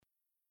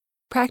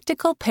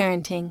Practical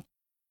Parenting,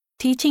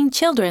 Teaching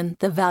Children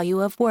the Value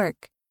of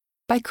Work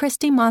by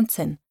Christy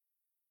Monson,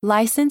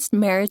 licensed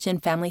marriage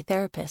and family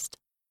therapist.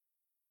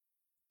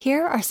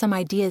 Here are some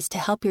ideas to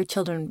help your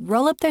children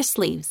roll up their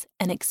sleeves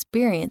and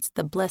experience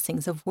the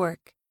blessings of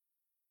work.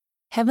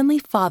 Heavenly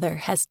Father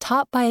has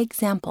taught by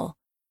example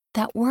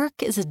that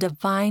work is a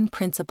divine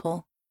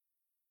principle.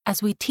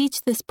 As we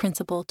teach this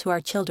principle to our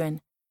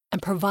children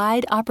and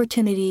provide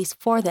opportunities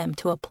for them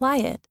to apply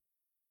it,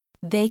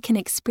 they can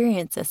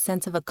experience a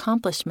sense of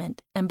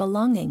accomplishment and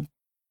belonging,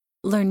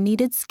 learn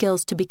needed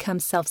skills to become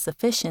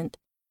self-sufficient,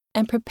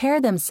 and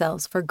prepare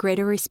themselves for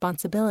greater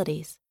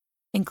responsibilities,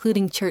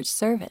 including church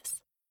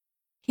service.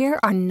 Here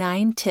are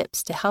 9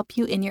 tips to help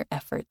you in your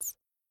efforts.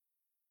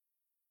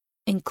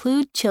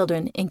 Include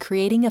children in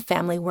creating a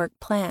family work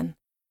plan.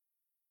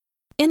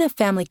 In a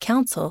family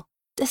council,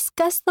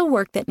 discuss the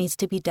work that needs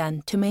to be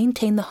done to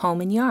maintain the home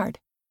and yard.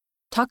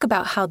 Talk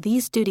about how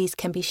these duties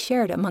can be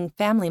shared among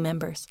family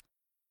members.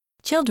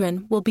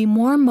 Children will be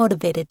more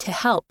motivated to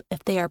help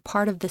if they are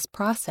part of this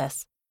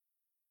process.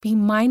 Be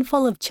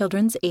mindful of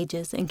children's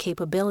ages and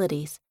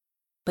capabilities,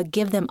 but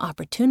give them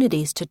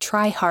opportunities to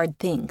try hard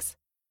things.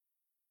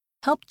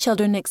 Help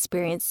children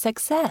experience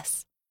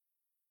success.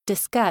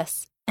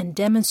 Discuss and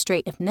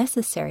demonstrate, if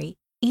necessary,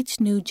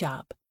 each new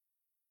job.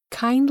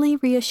 Kindly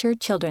reassure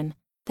children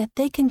that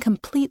they can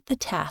complete the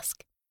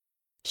task.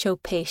 Show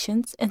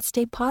patience and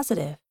stay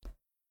positive.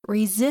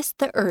 Resist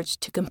the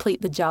urge to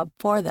complete the job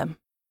for them.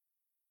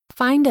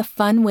 Find a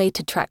fun way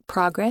to track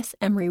progress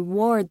and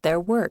reward their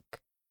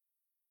work.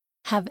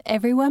 Have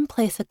everyone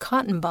place a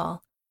cotton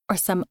ball or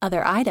some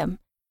other item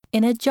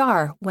in a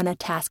jar when a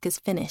task is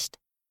finished.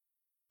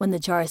 When the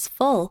jar is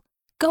full,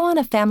 go on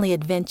a family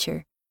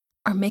adventure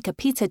or make a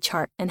pizza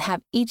chart and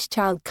have each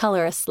child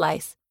color a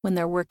slice when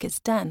their work is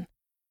done.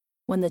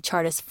 When the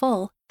chart is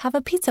full, have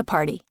a pizza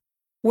party.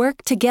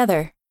 Work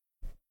together.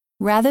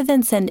 Rather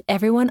than send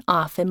everyone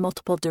off in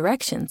multiple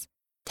directions,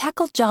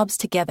 tackle jobs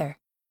together,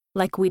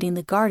 like weeding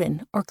the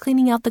garden or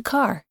cleaning out the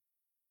car.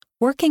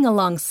 Working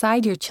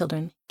alongside your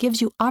children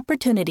gives you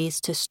opportunities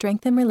to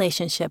strengthen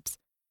relationships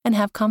and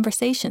have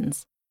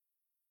conversations.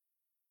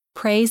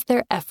 Praise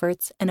their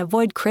efforts and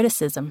avoid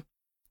criticism.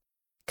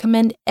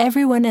 Commend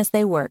everyone as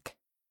they work.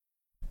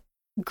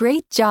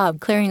 Great job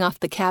clearing off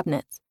the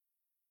cabinets.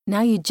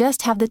 Now you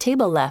just have the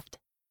table left.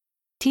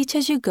 Teach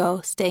as you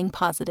go, staying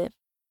positive.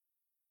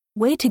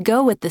 Way to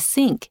go with the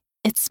sink.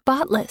 It's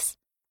spotless.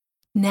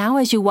 Now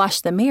as you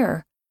wash the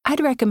mirror, I'd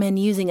recommend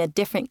using a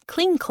different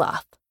clean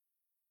cloth.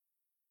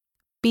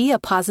 Be a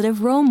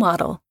positive role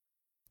model.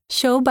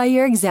 Show by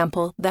your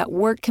example that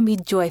work can be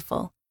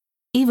joyful,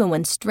 even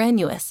when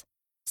strenuous.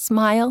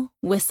 Smile,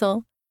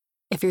 whistle.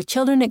 If your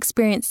children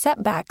experience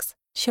setbacks,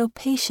 show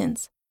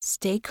patience,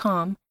 stay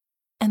calm,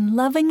 and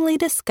lovingly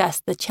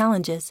discuss the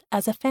challenges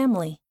as a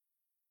family.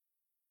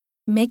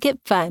 Make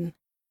it fun.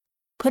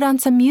 Put on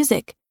some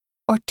music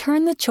or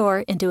turn the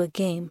chore into a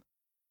game.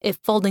 If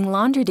folding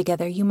laundry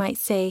together, you might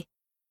say,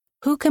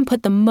 "Who can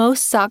put the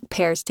most sock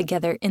pairs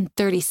together in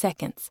 30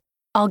 seconds?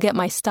 I'll get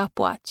my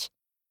stopwatch."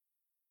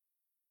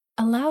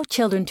 Allow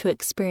children to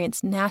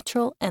experience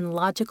natural and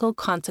logical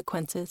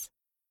consequences.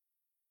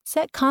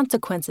 Set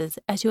consequences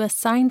as you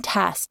assign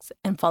tasks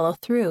and follow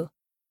through.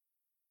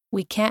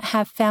 We can't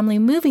have family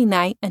movie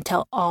night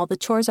until all the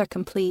chores are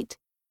complete.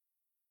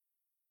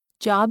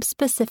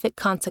 Job-specific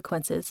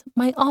consequences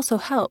might also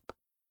help.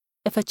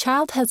 If a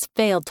child has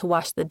failed to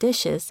wash the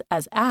dishes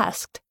as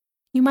asked,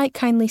 you might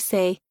kindly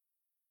say,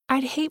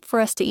 "I'd hate for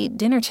us to eat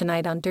dinner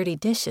tonight on dirty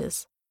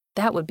dishes.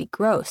 That would be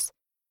gross.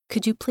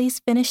 Could you please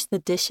finish the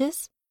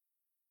dishes?"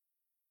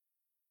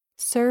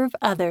 Serve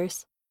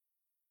others.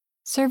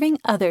 Serving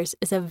others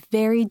is a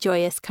very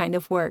joyous kind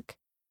of work.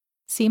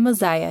 See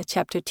Mosiah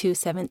chapter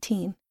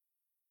 2:17.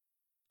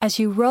 As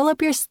you roll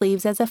up your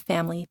sleeves as a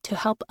family to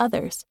help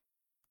others,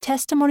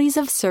 testimonies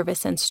of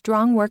service and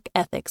strong work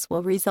ethics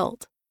will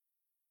result.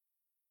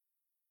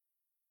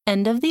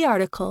 End of the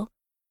article,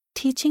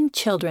 Teaching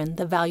Children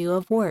the Value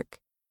of Work,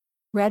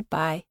 read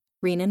by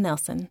Rena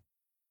Nelson.